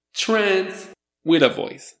Trans with a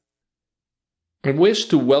Voice. I wish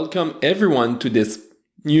to welcome everyone to this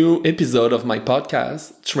new episode of my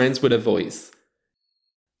podcast, Trans with a Voice.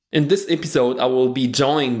 In this episode, I will be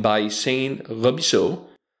joined by Shane Robichaud,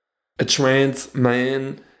 a trans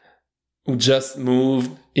man who just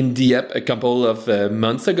moved in Dieppe a couple of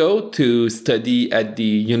months ago to study at the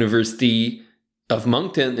University of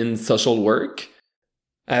Moncton in social work.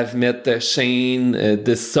 I've met Shane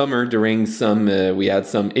this summer during we had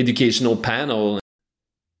some educational panel.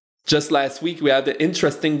 Just last week, we had an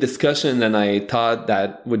interesting discussion, and I thought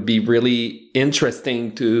that would be really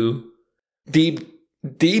interesting to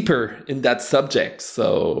deeper in that subject.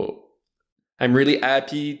 So I'm really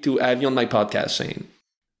happy to have you on my podcast, Shane.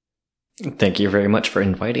 Thank you very much for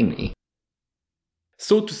inviting me.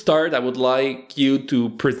 So to start, I would like you to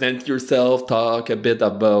present yourself, talk a bit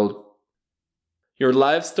about your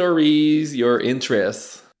life stories, your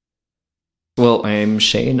interests. Well, I'm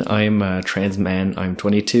Shane. I'm a trans man. I'm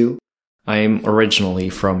 22. I'm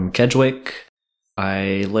originally from Kedgwick.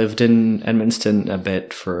 I lived in Edmundston a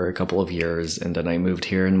bit for a couple of years, and then I moved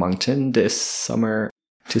here in Moncton this summer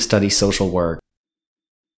to study social work.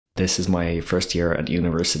 This is my first year at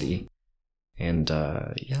university. And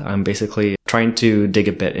I'm basically trying to dig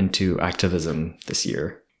a bit into activism this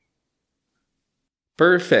year.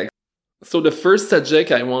 Perfect. So the first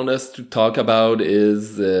subject I want us to talk about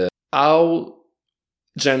is how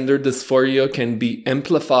gender dysphoria can be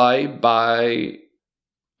amplified by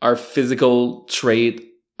our physical trait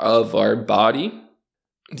of our body.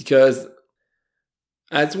 Because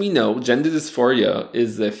as we know, gender dysphoria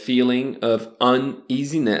is a feeling of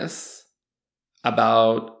uneasiness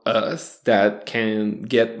about us that can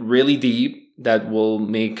get really deep, that will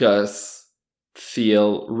make us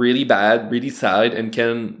feel really bad, really sad, and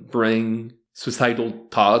can bring suicidal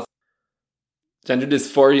thoughts. Gender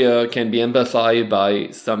dysphoria can be amplified by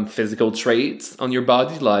some physical traits on your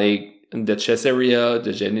body, like in the chest area,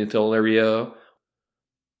 the genital area,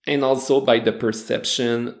 and also by the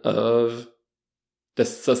perception of the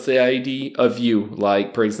society of you,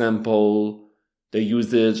 like, for example, the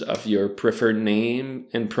usage of your preferred name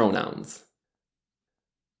and pronouns.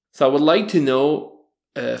 So I would like to know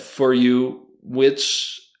for you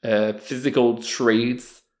which physical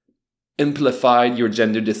traits amplified your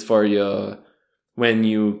gender dysphoria when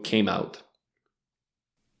you came out.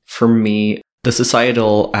 For me, the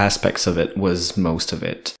societal aspects of it was most of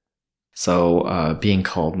it. So being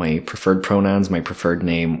called my preferred pronouns, my preferred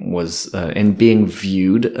name was, and being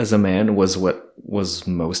viewed as a man was what was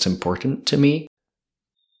most important to me.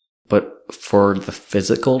 But for the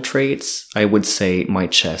physical traits, I would say my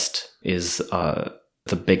chest is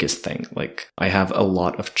the biggest thing. Like, I have a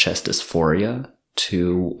lot of chest dysphoria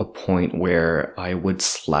to a point where I would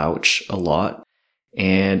slouch a lot,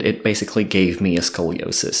 and it basically gave me a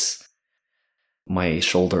scoliosis. My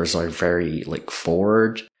shoulders are very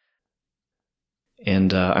forward,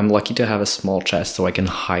 and I'm lucky to have a small chest so I can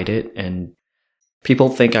hide it, and people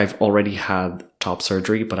think I've already had top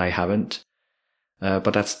surgery, but I haven't.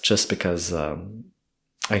 But that's just because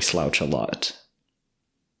I slouch a lot.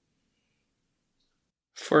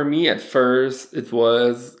 For me, at first, it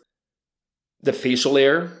was the facial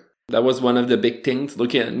hair. That was one of the big things.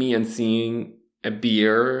 Looking at me and seeing a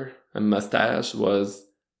beard, a mustache was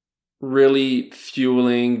really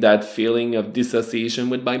fueling that feeling of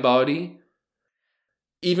dissociation with my body.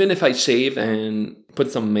 Even if I shave and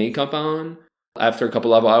put some makeup on, after a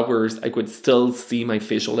couple of hours, I could still see my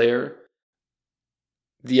facial hair.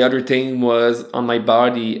 The other thing was, on my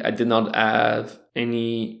body, I did not have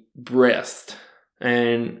any breast.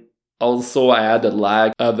 And also I had a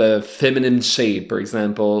lack of a feminine shape, for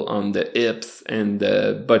example, on the hips and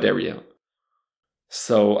the butt area.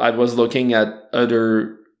 So I was looking at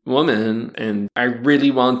other women, and I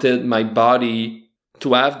really wanted my body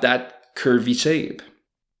to have that curvy shape.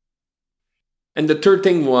 And the third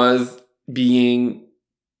thing was being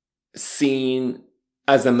seen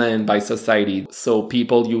as a man by society. So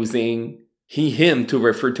people using he, him to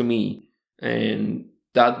refer to me. And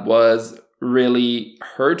that was really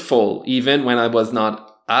hurtful, even when I was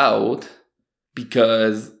not out,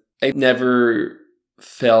 because I never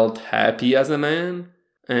felt happy as a man.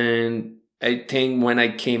 And I think when I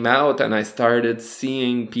came out and I started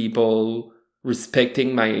seeing people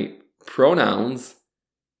respecting my pronouns,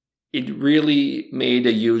 it really made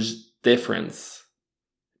a huge difference,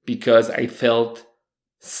 because I felt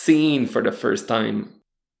seen for the first time.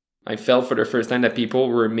 I felt for the first time that people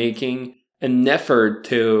were making an effort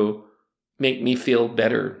to make me feel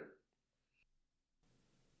better.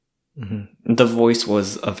 Mm-hmm. The voice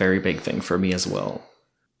was a very big thing for me as well.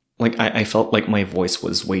 I felt like my voice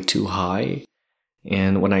was way too high,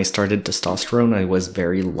 And when I started testosterone, I was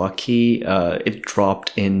very lucky. It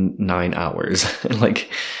dropped in 9 hours,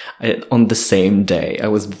 on the same day. I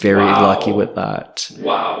was very lucky with that.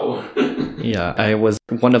 Wow. Yeah, I was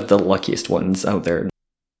one of the luckiest ones out there.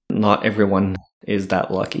 Not everyone is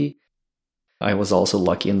that lucky. I was also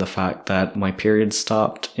lucky in the fact that my period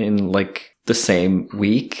stopped in the same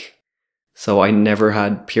week. So I never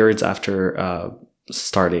had periods after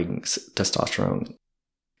starting testosterone.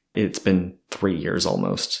 It's been 3 years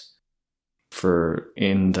almost.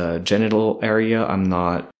 In the genital area, I'm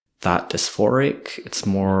not that dysphoric. It's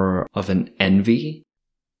more of an envy.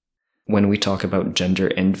 When we talk about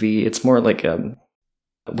gender envy, it's more like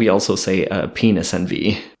we also say penis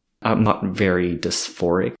envy. I'm not very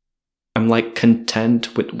dysphoric. I'm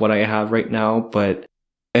content with what I have right now, but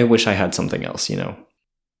I wish I had something else,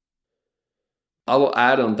 I will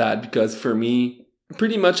add on that because for me,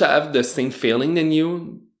 pretty much I have the same feeling than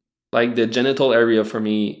you. Like the genital area for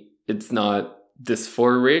me, it's not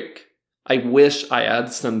dysphoric. I wish I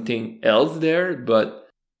had something else there, but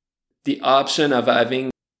the option of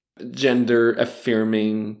having gender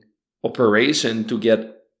affirming operation to get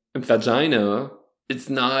a vagina, it's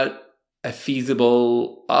not a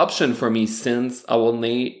feasible option for me since I will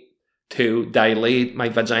need to dilate my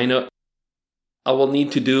vagina. I will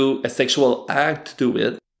need to do a sexual act to do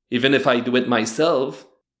it, even if I do it myself.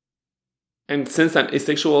 And since I'm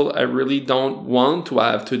asexual, I really don't want to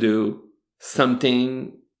have to do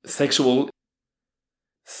something sexual.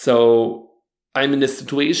 So I'm in a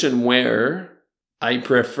situation where I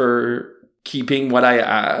prefer keeping what I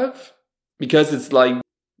have because it's like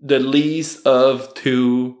the least of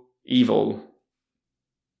two evil.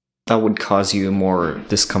 That would cause you more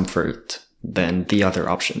discomfort than the other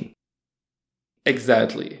option.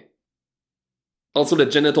 Exactly. Also, the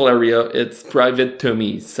genital area, it's private to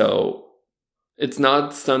me, so it's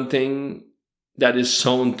not something that is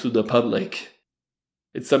shown to the public.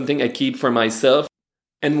 It's something I keep for myself.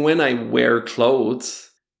 And when I wear clothes,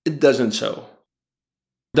 it doesn't show.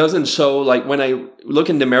 It doesn't show, like when I look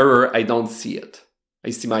in the mirror, I don't see it. I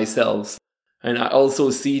see myself. And I also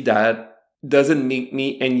see that doesn't make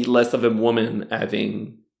me any less of a woman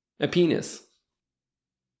having a penis.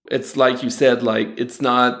 It's like you said, it's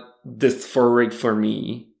not dysphoric for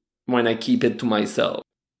me when I keep it to myself.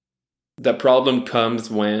 The problem comes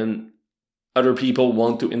when other people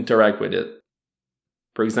want to interact with it.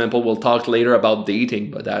 For example, we'll talk later about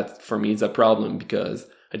dating, but that for me is a problem because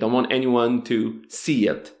I don't want anyone to see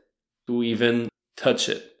it, to even touch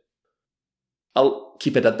it. I'll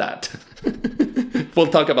keep it at that. We'll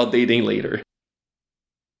talk about dating later.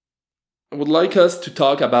 I would like us to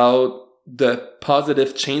talk about the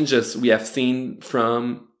positive changes we have seen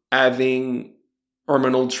from having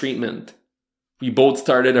hormonal treatment. We both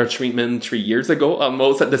started our treatment 3 years ago,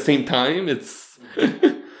 almost at the same time. It's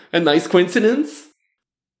a nice coincidence.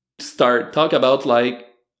 Talk about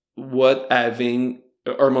what having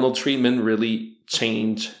hormonal treatment really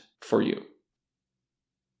changed for you.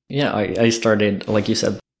 Yeah, I started, like you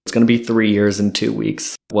said, it's going to be 3 years and 2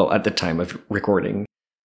 weeks. Well, at the time of recording.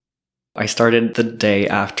 I started the day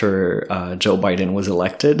after Joe Biden was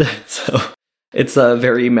elected. So it's a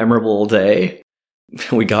very memorable day.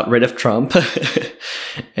 We got rid of Trump. But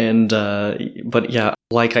yeah,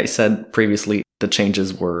 like I said previously, the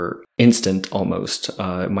changes were instant almost.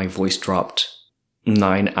 My voice dropped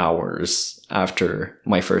 9 hours after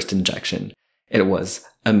my first injection. It was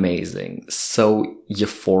amazing. So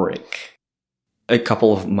euphoric. A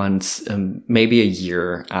couple of months, maybe a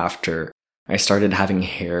year after, I started having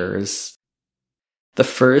hairs. The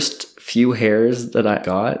first few hairs that I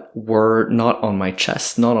got were not on my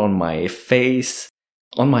chest, not on my face,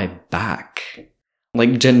 on my back.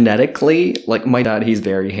 Genetically, my dad, he's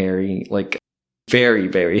very hairy, very,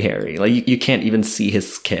 very hairy. You can't even see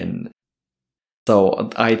his skin. So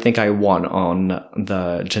I think I won on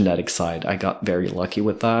the genetic side. I got very lucky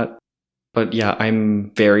with that. But yeah,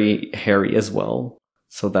 I'm very hairy as well.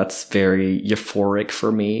 So that's very euphoric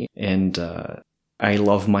for me. And I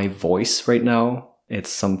love my voice right now. It's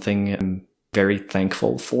something I'm very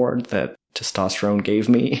thankful for that testosterone gave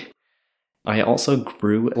me. I also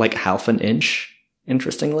grew half an inch,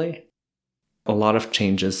 interestingly. A lot of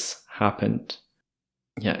changes happened.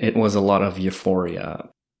 Yeah, it was a lot of euphoria.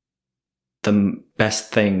 The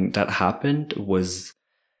best thing that happened was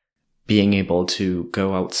being able to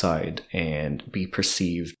go outside and be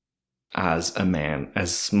perceived as a man,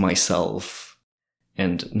 as myself,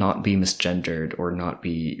 and not be misgendered or not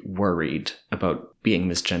be worried about being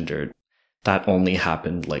misgendered. That only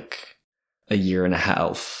happened a year and a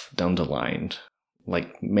half down the line.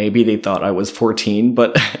 Maybe they thought I was 14,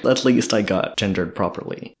 but at least I got gendered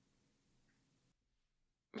properly.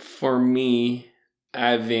 For me,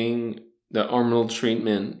 having the hormonal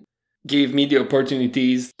treatment gave me the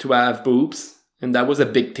opportunities to have boobs. And that was a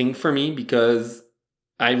big thing for me because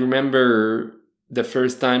I remember the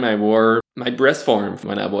first time I wore my breast form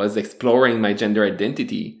when I was exploring my gender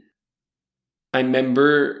identity. I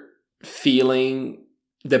remember feeling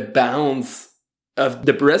the bounce of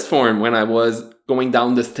the breast form when I was going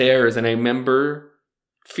down the stairs. And I remember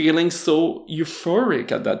feeling so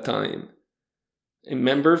euphoric at that time. I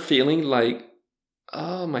remember feeling like,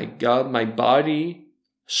 oh my God, my body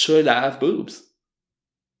should have boobs.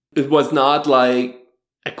 It was not like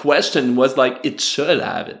a question, it was like it should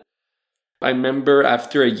have it. I remember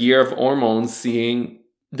after a year of hormones seeing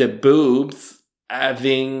the boobs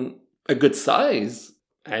having a good size,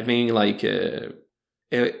 having like a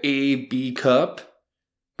B cup,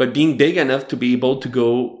 but being big enough to be able to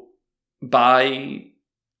go buy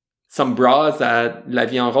some bras at La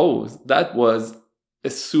Vie en Rose. That was a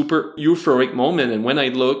super euphoric moment. And when I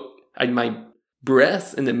look at my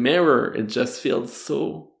breasts in the mirror, it just feels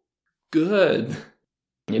so good.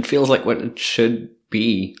 It feels like what it should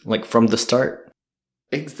be, like from the start.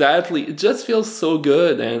 Exactly. It just feels so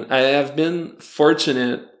good. And I have been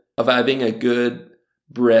fortunate of having a good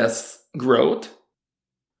breast growth.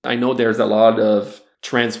 I know there's a lot of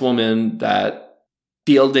trans women that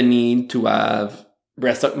feel the need to have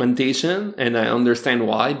breast augmentation. And I understand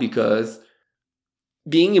why, because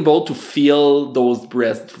being able to feel those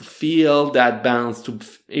breasts, to feel that bounce, to be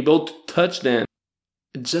able to touch them,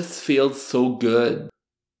 it just feels so good.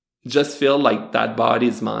 It just feels like that body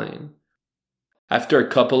is mine. After a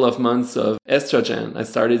couple of months of estrogen, I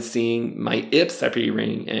started seeing my hips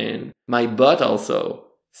appearing and my butt also,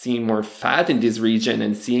 seeing more fat in this region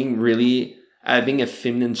and seeing really having a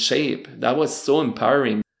feminine shape. That was so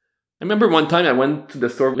empowering. I remember one time I went to the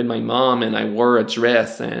store with my mom and I wore a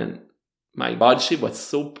dress and my body shape was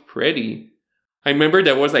so pretty. I remember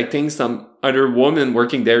there was, I think, some other woman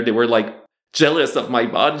working there. They were like jealous of my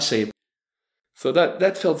body shape. So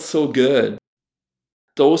that felt so good.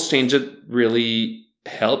 Those changes really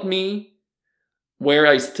helped me. Where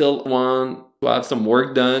I still want to have some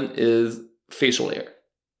work done is facial hair.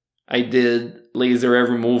 I did laser hair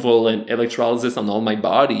removal and electrolysis on all my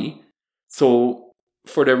body. So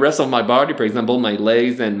for the rest of my body, for example, my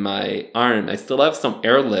legs and my arm, I still have some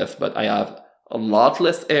hair left, but I have a lot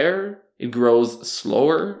less hair. It grows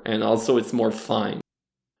slower and also it's more fine.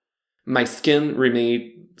 My skin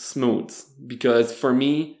remained smooth because for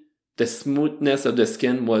me, the smoothness of the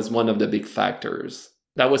skin was one of the big factors.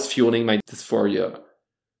 That was fueling my dysphoria.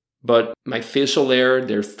 But my facial hair,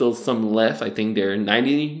 there's still some left. I think they're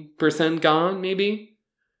 90% gone, maybe.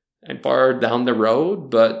 I'm far down the road,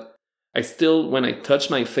 but I still, when I touch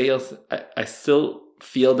my face, I still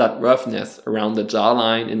feel that roughness around the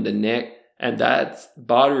jawline and the neck, and that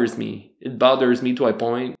bothers me. It bothers me to a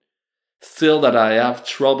point still that I have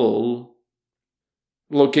trouble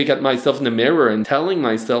looking at myself in the mirror and telling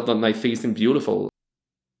myself that my face is beautiful.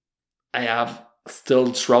 I have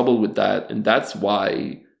still trouble with that, and that's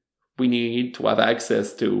why we need to have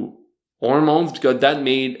access to hormones, because that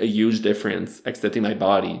made a huge difference accepting my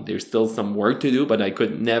body. There's still some work to do, but I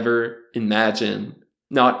could never imagine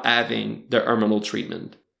not having the hormonal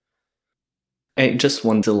treatment. I just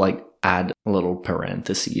want to add a little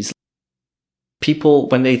parentheses. People,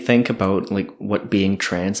 when they think about what being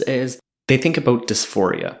trans is, they think about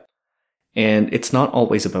dysphoria. And it's not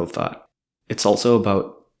always about that. It's also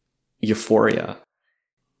about euphoria.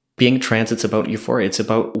 Being trans, it's about euphoria. It's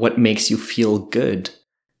about what makes you feel good.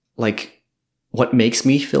 What makes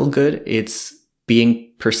me feel good, it's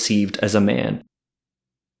being perceived as a man.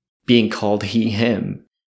 Being called he, him.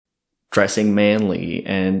 Dressing manly.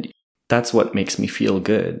 And that's what makes me feel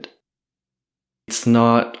good. It's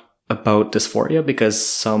not about dysphoria because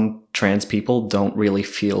some trans people don't really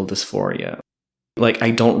feel dysphoria.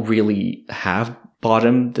 I don't really have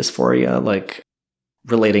bottom dysphoria,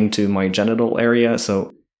 relating to my genital area.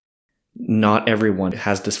 So not everyone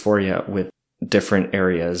has dysphoria with different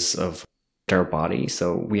areas of their body.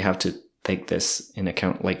 So we have to take this in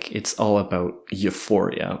account. It's all about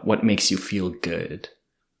euphoria. What makes you feel good?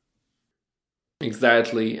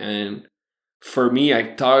 Exactly. And for me, I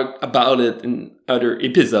talked about it in other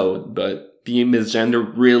episodes, but being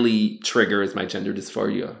misgender really triggers my gender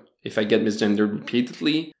dysphoria. If I get misgendered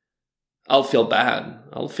repeatedly, I'll feel bad.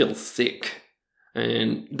 I'll feel sick.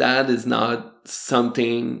 And that is not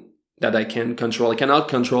something that I can control. I cannot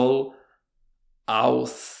control how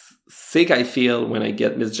sick I feel when I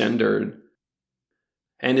get misgendered.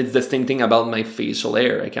 And it's the same thing about my facial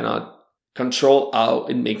hair. I cannot control how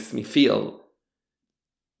it makes me feel.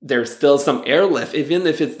 there's still some air left. Even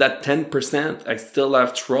if it's that 10%, I still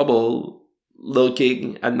have trouble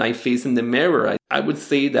looking at my face in the mirror. I would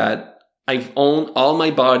say that I've owned all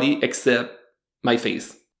my body except my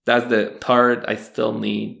face. That's the part I still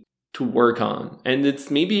need to work on. And it's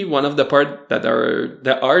maybe one of the parts that are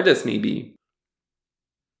the hardest, maybe.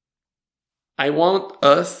 I want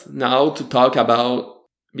us now to talk about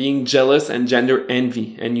being jealous and gender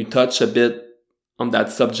envy. And you touched a bit on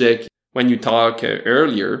that subject when you talked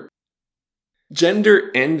earlier.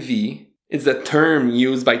 Gender envy is a term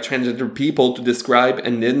used by transgender people to describe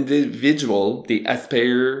an individual they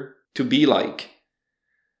aspire to be like.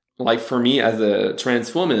 Like for me as a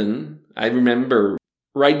trans woman, I remember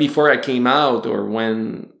right before I came out, or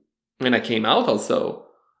when I came out also,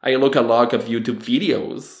 I look a lot of YouTube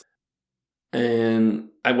videos and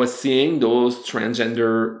I was seeing those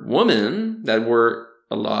transgender women that were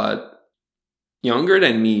a lot younger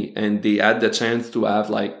than me, and they had the chance to have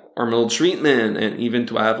like hormonal treatment and even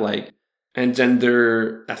to have like and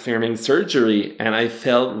gender affirming surgery. And I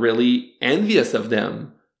felt really envious of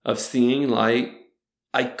them, of seeing like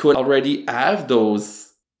I could already have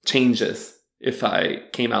those changes if I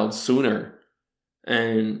came out sooner.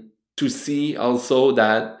 And to see also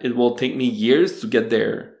that it will take me years to get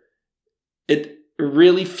there, it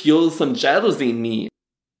really fuels some jealousy in me.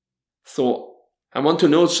 So I want to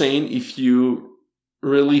know, Shane, if you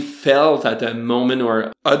really felt at a moment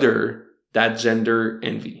or other that gender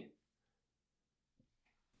envy.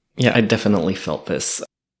 Yeah, I definitely felt this.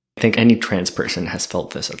 I think any trans person has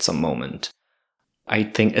felt this at some moment. I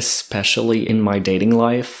think especially in my dating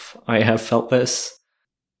life, I have felt this.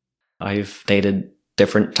 I've dated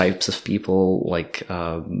different types of people, like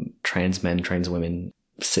trans men, trans women,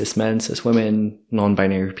 cis men, cis women,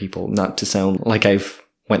 non-binary people. Not to sound like I've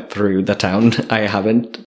went through the town. I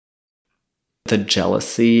haven't. The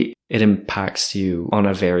jealousy, it impacts you on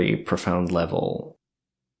a very profound level.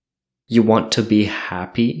 You want to be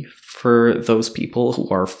happy for those people who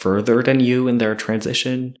are further than you in their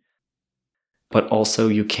transition, but also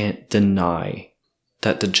you can't deny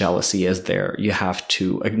that the jealousy is there. You have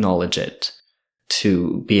to acknowledge it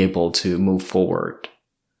to be able to move forward.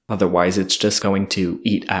 Otherwise, it's just going to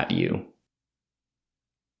eat at you.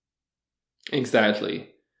 Exactly.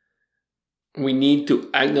 We need to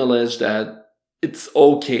acknowledge that it's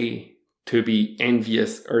okay to be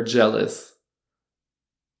envious or jealous.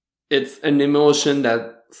 It's an emotion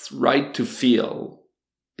that's right to feel.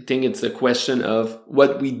 I think it's a question of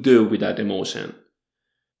what we do with that emotion.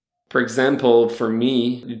 For example, for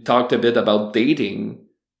me, you talked a bit about dating.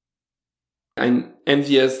 I'm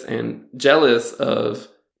envious and jealous of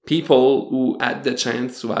people who had the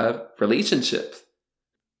chance to have relationships.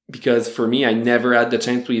 Because for me, I never had the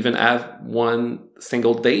chance to even have one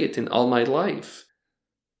single date in all my life.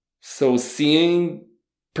 So seeing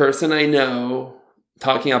person I know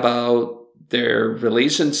talking about their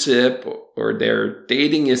relationship or their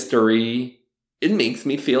dating history, it makes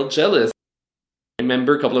me feel jealous. I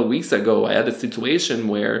remember a couple of weeks ago, I had a situation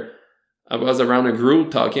where I was around a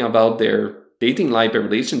group talking about their dating life or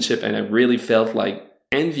relationship, and I really felt like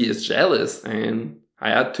envious, jealous, and I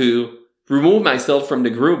had to remove myself from the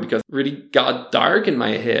group because it really got dark in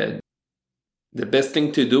my head. The best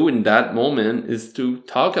thing to do in that moment is to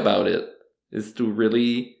talk about it, is to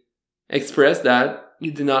really express that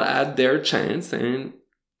you did not have their chance and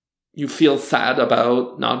you feel sad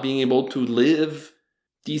about not being able to live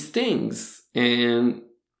these things. And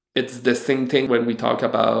it's the same thing when we talk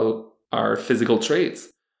about our physical traits.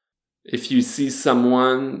 If you see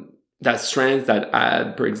someone that's trans that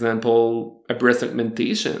had, for example, a breast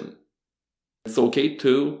augmentation, it's okay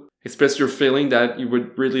to express your feeling that you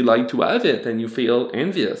would really like to have it and you feel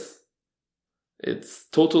envious. It's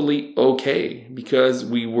totally okay because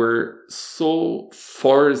we were so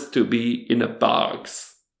forced to be in a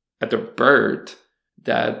box at the birth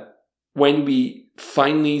that when we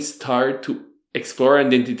finally start to explore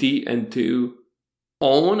identity and to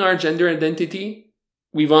own our gender identity,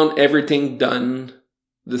 we want everything done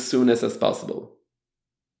the soonest as possible.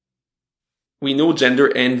 We know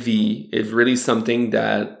gender envy is really something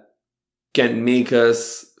that can make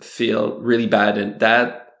us feel really bad, and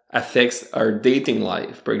that affects our dating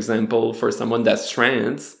life. For example, for someone that's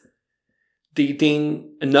trans,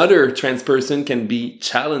 dating another trans person can be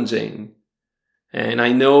challenging. And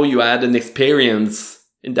I know you had an experience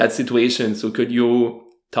in that situation, so could you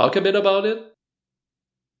talk a bit about it?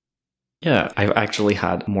 Yeah, I've actually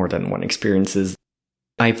had more than one experiences.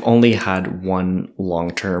 I've only had one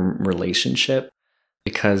long-term relationship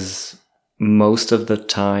because most of the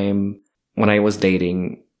time when I was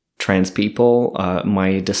dating trans people,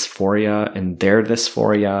 my dysphoria and their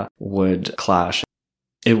dysphoria would clash.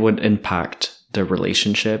 it would impact the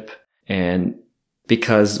relationship. And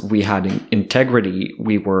because we had integrity,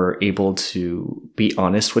 we were able to be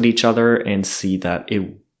honest with each other and see that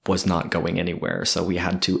it was not going anywhere. So we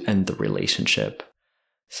had to end the relationship.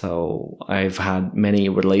 So I've had many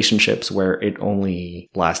relationships where it only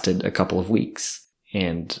lasted a couple of weeks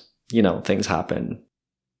and, things happen.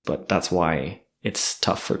 But that's why it's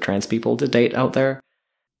tough for trans people to date out there.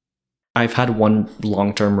 I've had one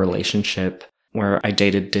long-term relationship where I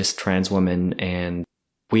dated this trans woman and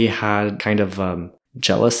we had kind of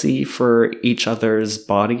jealousy for each other's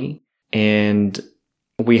body. And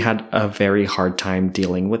we had a very hard time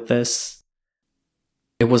dealing with this.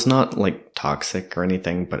 It was not like toxic or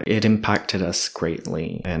anything, but it impacted us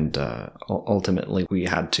greatly. And ultimately, we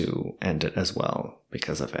had to end it as well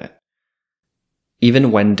because of it.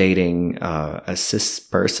 Even when dating a cis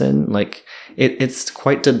person, it's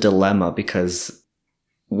quite a dilemma because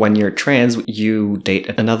when you're trans, you date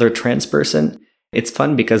another trans person. It's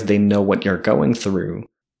fun because they know what you're going through.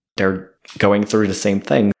 They're going through the same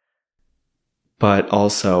thing. But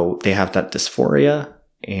also, they have that dysphoria.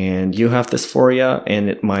 And you have dysphoria, and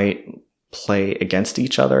it might play against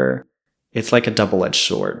each other. It's like a double-edged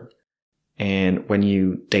sword. And when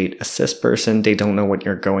you date a cis person, they don't know what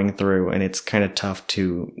you're going through, and it's kind of tough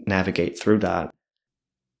to navigate through that.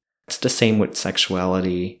 It's the same with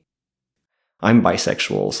sexuality. I'm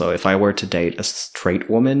bisexual, so if I were to date a straight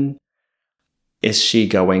woman, is she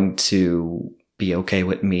going to be okay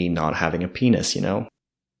with me not having a penis,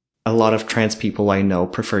 A lot of trans people I know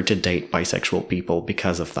prefer to date bisexual people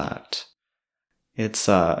because of that. It's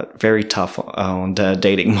very tough on the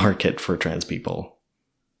dating market for trans people.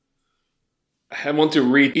 I want to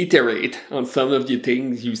reiterate on some of the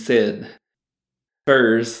things you said.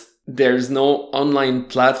 First, there's no online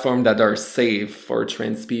platform that are safe for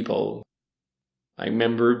trans people. I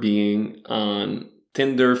remember being on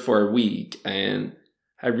Tinder for a week and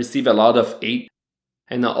I received a lot of hate,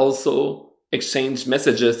 and I also exchanged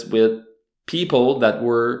messages with people that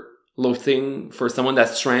were looking for someone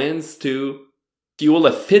that's trans to fuel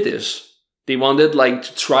a fetish. They wanted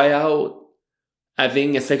to try out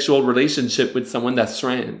having a sexual relationship with someone that's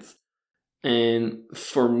trans. And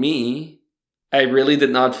for me, I really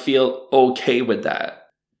did not feel okay with that.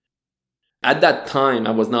 At that time,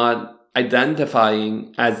 I was not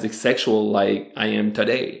identifying as asexual like I am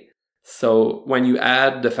today. So when you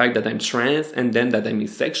add the fact that I'm trans and then that I'm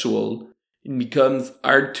asexual, it becomes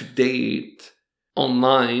hard to date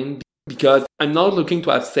online because I'm not looking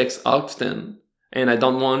to have sex often and I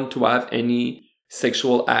don't want to have any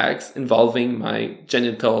sexual acts involving my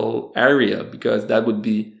genital area because that would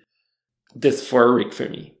be dysphoric for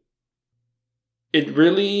me. It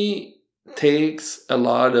really takes a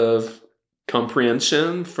lot of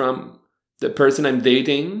comprehension from the person I'm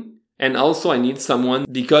dating, and also I need someone,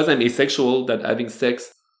 because I'm asexual, that having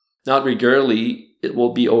sex not regularly, it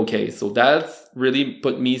will be okay. So that's really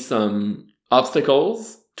put me some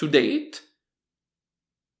obstacles to date.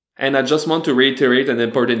 And I just want to reiterate an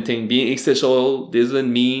important thing. Being asexual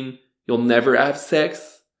doesn't mean you'll never have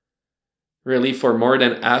sex. Really, for more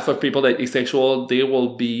than half of people that are asexual, they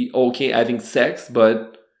will be okay having sex,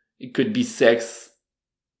 but it could be sex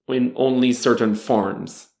in only certain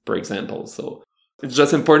forms, for example. So it's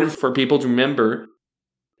just important for people to remember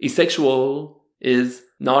asexual is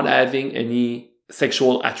not having any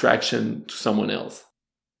sexual attraction to someone else.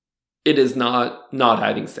 It is not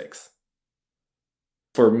having sex.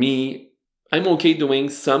 For me, I'm okay doing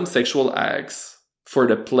some sexual acts for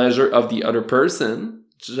the pleasure of the other person,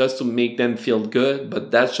 just to make them feel good,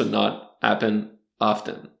 but that should not happen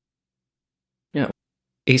often. Yeah.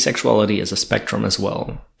 Asexuality is a spectrum as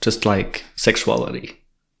well, just like sexuality.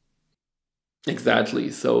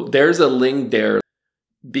 Exactly. So there's a link there.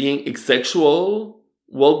 Being asexual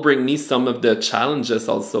will bring me some of the challenges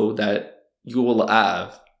also that you will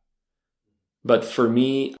have. But for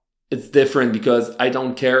me, it's different because I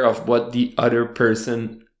don't care of what the other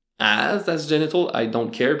person has as genital. I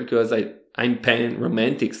don't care because I'm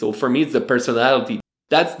pan-romantic. So for me, it's the personality.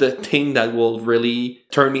 That's the thing that will really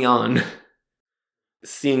turn me on.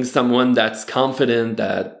 Seeing someone that's confident,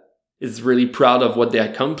 that is really proud of what they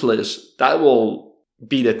accomplished, that will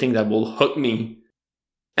be the thing that will hook me.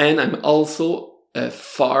 And I'm also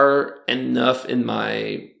far enough in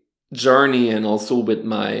my journey and also with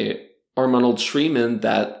my hormonal treatment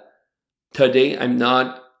that today I'm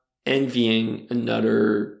not envying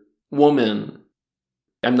another woman.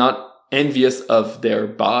 I'm not envious of their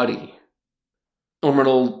body.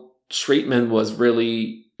 Hormonal treatment was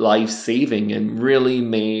really life-saving and really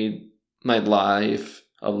made my life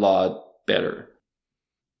a lot better.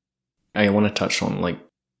 I want to touch on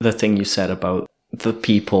the thing you said about the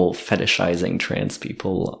people fetishizing trans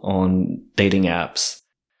people on dating apps.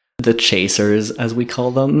 The chasers, as we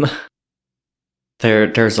call them.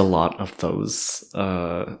 There's a lot of those.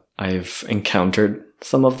 I've encountered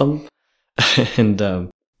some of them.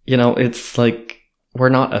 And, it's like, we're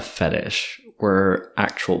not a fetish. We're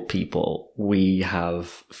actual people. We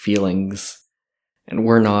have feelings, and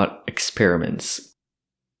we're not experiments.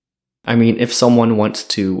 I mean, if someone wants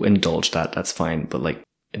to indulge that, that's fine, but like,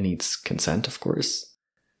 it needs consent, of course.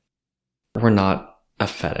 We're not a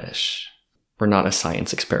fetish. We're not a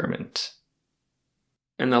science experiment.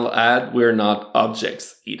 And I'll add, we're not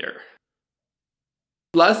objects either.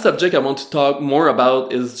 Last subject I want to talk more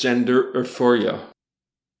about is gender euphoria.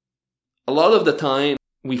 A lot of the time,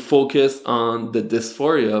 we focus on the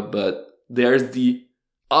dysphoria, but there's the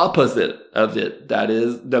opposite of it. That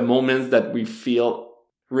is the moments that we feel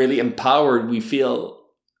really empowered. We feel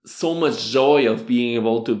so much joy of being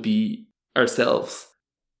able to be ourselves.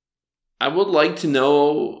 I would like to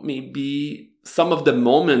know maybe some of the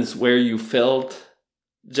moments where you felt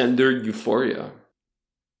gender euphoria.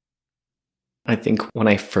 I think when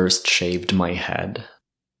I first shaved my head,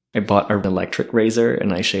 I bought an electric razor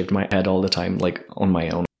and I shaved my head all the time, like on my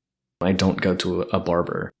own. I don't go to a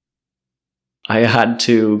barber. I had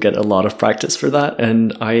to get a lot of practice for that,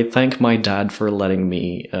 and I thank my dad for letting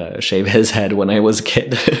me shave his head when I was a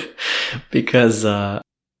kid, because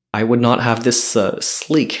I would not have this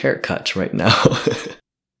sleek haircut right now.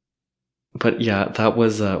 But yeah, that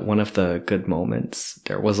was one of the good moments.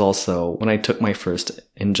 There was also when I took my first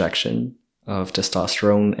injection of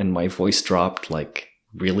testosterone and my voice dropped like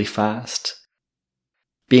really fast.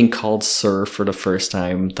 Being called sir for the first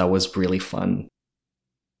time, that was really fun.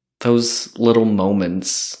 Those little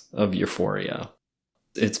moments of euphoria,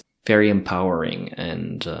 it's very empowering,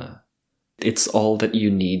 and it's all that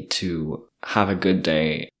you need to have a good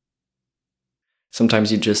day.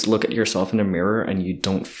 Sometimes you just look at yourself in a mirror and you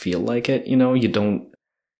don't feel like it,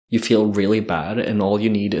 you feel really bad, and all you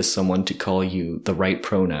need is someone to call you the right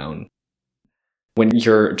pronoun. When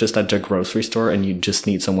you're just at the grocery store and you just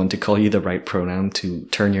need someone to call you the right pronoun to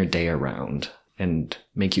turn your day around and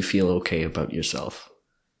make you feel okay about yourself.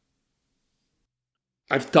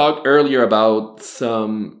 I've talked earlier about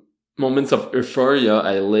some moments of euphoria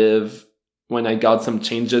I live when I got some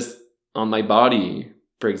changes on my body.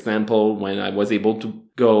 For example, when I was able to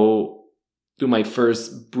go do my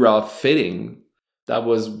first bra fitting, that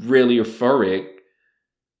was really euphoric.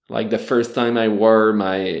 Like the first time I wore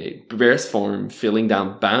my breast form filling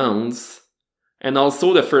down bounds. And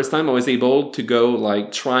also the first time I was able to go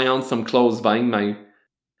like try on some clothes, buying my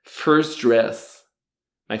first dress,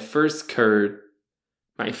 my first skirt,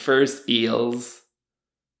 my first heels.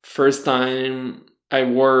 First time I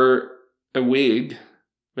wore a wig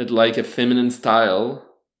with like a feminine style.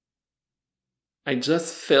 I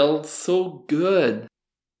just felt so good.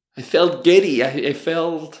 I felt giddy. I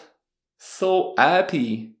felt so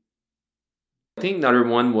happy. I think another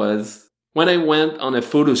one was when I went on a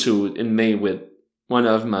photo shoot in May with one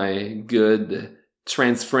of my good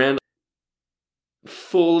trans friends,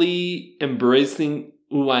 fully embracing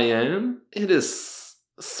who I am. It is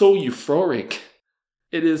so euphoric.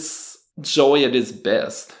 It is joy at its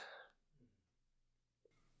best.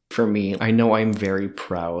 For me, I know I'm very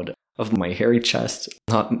proud of my hairy chest,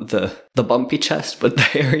 not the bumpy chest, but the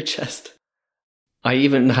hairy chest. I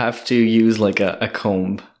even have to use like a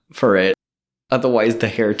comb for it. Otherwise the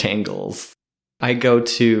hair tangles. I go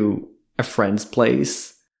to a friend's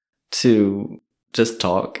place to just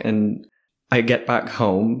talk, and I get back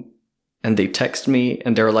home and they text me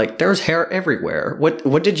and they're like, there's hair everywhere.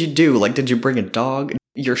 What did you do? Like, did you bring a dog?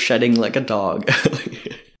 You're shedding like a dog.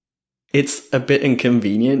 It's a bit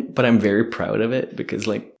inconvenient, but I'm very proud of it because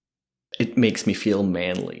like it makes me feel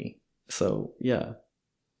manly. So yeah.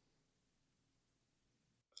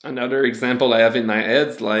 Another example I have in my head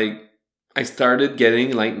is like I started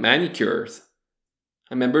getting like manicures.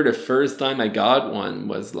 I remember the first time I got one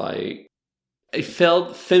was like, I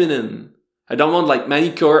felt feminine. I don't want like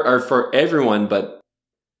manicure are for everyone, but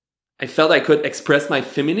I felt I could express my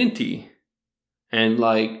femininity. And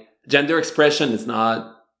like gender expression is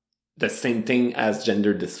not the same thing as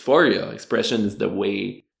gender dysphoria. Expression is the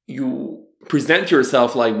way you present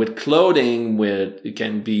yourself, like with clothing, it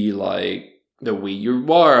can be like the way you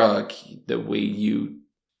walk, the way you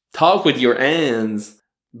talk with your hands,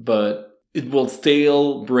 but it will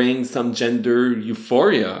still bring some gender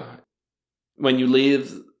euphoria. When you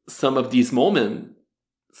live some of these moments,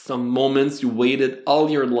 some moments you waited all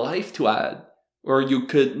your life to have, or you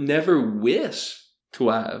could never wish to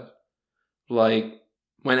have. Like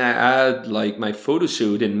when I had like my photo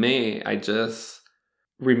shoot in May, I just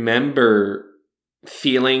remember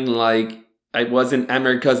feeling like I was in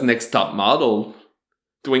America's Next Top Model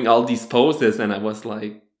doing all these poses, and I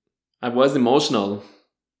was emotional.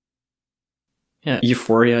 Yeah,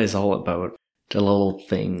 euphoria is all about the little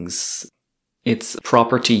things. It's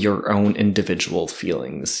proper to your own individual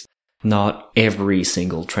feelings. Not every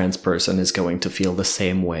single trans person is going to feel the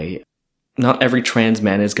same way. Not every trans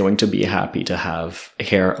man is going to be happy to have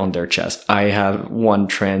hair on their chest. I have one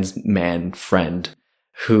trans man friend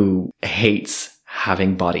who hates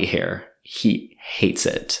having body hair. He hates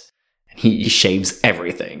it. He shaves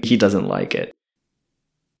everything. He doesn't like it.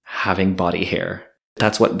 Having body hair.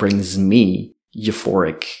 That's what brings me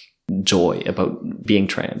euphoric joy about being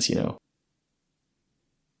trans, you know.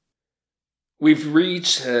 We've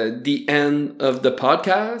reached the end of the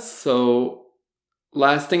podcast. So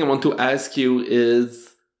last thing I want to ask you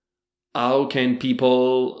is, how can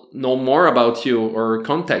people know more about you or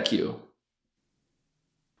contact you?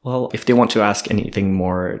 Well, if they want to ask anything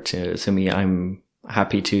more to me, I'm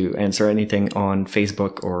happy to answer anything on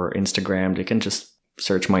Facebook or Instagram. They can just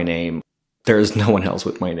search my name. There's no one else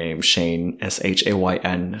with my name, Shane,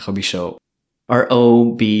 Shayn, Robichaud,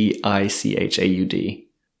 Robichaud.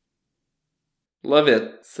 Love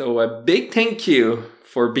it. So a big thank you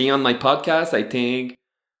for being on my podcast. I think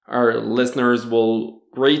our listeners will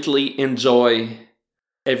greatly enjoy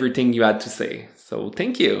everything you had to say. So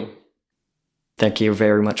thank you. Thank you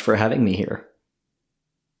very much for having me here.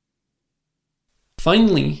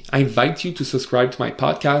 Finally, I invite you to subscribe to my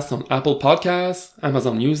podcast on Apple Podcasts,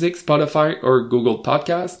 Amazon Music, Spotify, or Google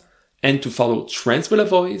Podcasts, and to follow Trans with a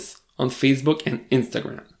Voice on Facebook and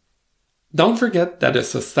Instagram. Don't forget that a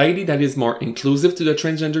society that is more inclusive to the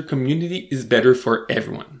transgender community is better for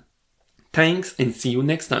everyone. Thanks, and see you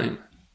next time.